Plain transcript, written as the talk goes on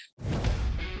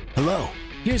Hello,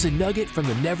 here's a nugget from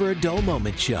the Never a Dull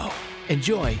Moment show.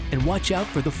 Enjoy and watch out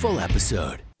for the full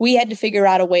episode. We had to figure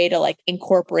out a way to like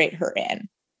incorporate her in.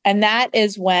 And that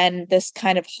is when this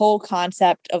kind of whole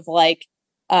concept of like,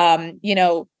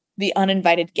 the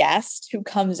uninvited guest who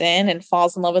comes in and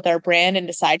falls in love with our brand and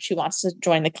decides she wants to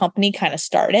join the company kind of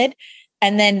started.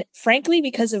 And then frankly,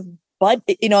 because of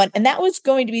and that was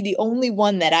going to be the only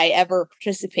one that I ever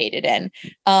participated in,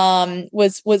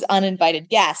 was uninvited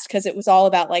guests, because it was all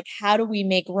about like, how do we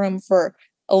make room for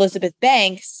Elizabeth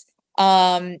Banks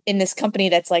in this company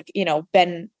that's like,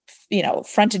 been,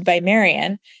 fronted by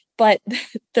Marian. But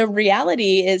the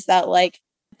reality is that like,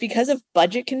 because of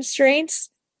budget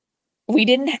constraints, we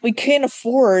couldn't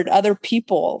afford other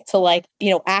people to like,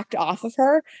 act off of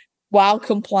her while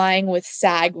complying with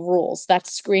SAG rules.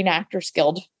 That's Screen Actors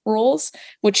Guild rules,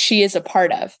 which she is a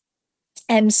part of.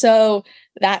 And so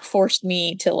that forced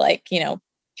me to like,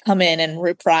 come in and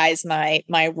reprise my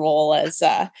role as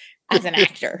an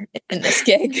actor in this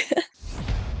gig.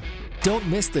 Don't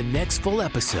miss the next full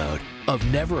episode of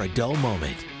Never a Dull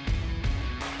Moment.